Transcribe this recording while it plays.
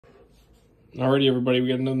Alrighty, everybody, we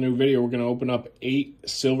got another new video. We're going to open up 8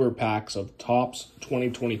 silver packs of Topps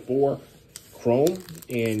 2024 Chrome,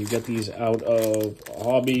 and you get these out of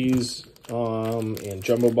hobbies and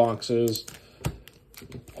jumbo boxes.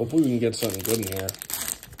 Hopefully we can get something good in here.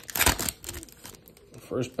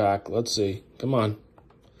 First pack, let's see. Come on.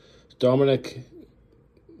 Dominic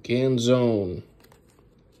Ganzone.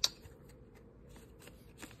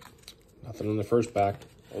 Nothing in the first pack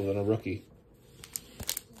other than a rookie.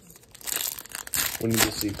 We need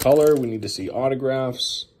to see color. We need to see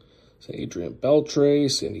autographs. So Adrian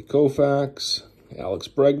Beltre, Sandy Koufax, Alex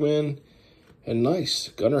Bregman, and nice,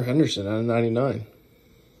 Gunnar Henderson out of 99.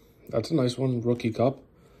 That's a nice one, rookie cup.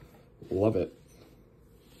 Love it.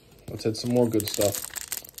 Let's hit some more good stuff.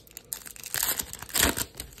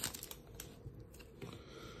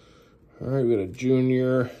 All right, we got a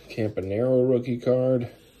Junior Campanaro rookie card.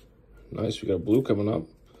 Nice, we got a blue coming up.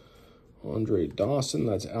 Andre Dawson,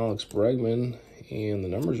 that's Alex Bregman, and the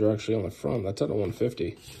numbers are actually on the front. That's at a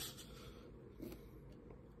 150.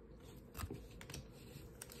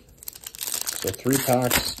 So 3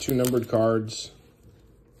 packs, 2 numbered cards.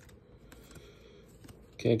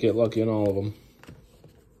 Can't get lucky on all of them.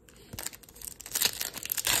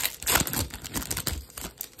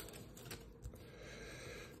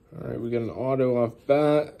 All right, we got an auto off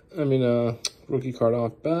bat. Rookie card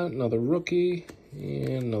off bat, another rookie,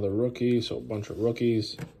 and another rookie. So a bunch of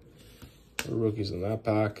rookies. No rookies in that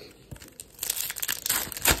pack.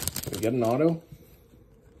 We get an auto.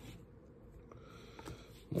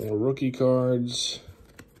 More rookie cards.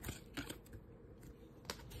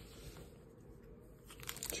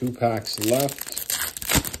 2 packs left.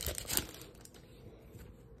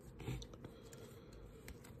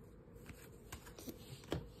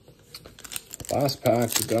 Last pack,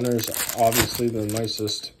 the Gunnar's obviously the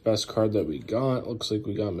nicest, best card that we got. Looks like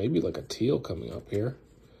we got maybe like a teal coming up here.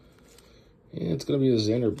 And it's going to be a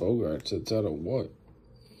Xander Bogaerts. It's out of what?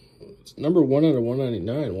 It's number 1 out of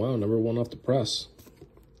 199. Wow, number 1 off the press.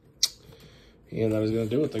 And that is going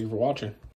to do it. Thank you for watching.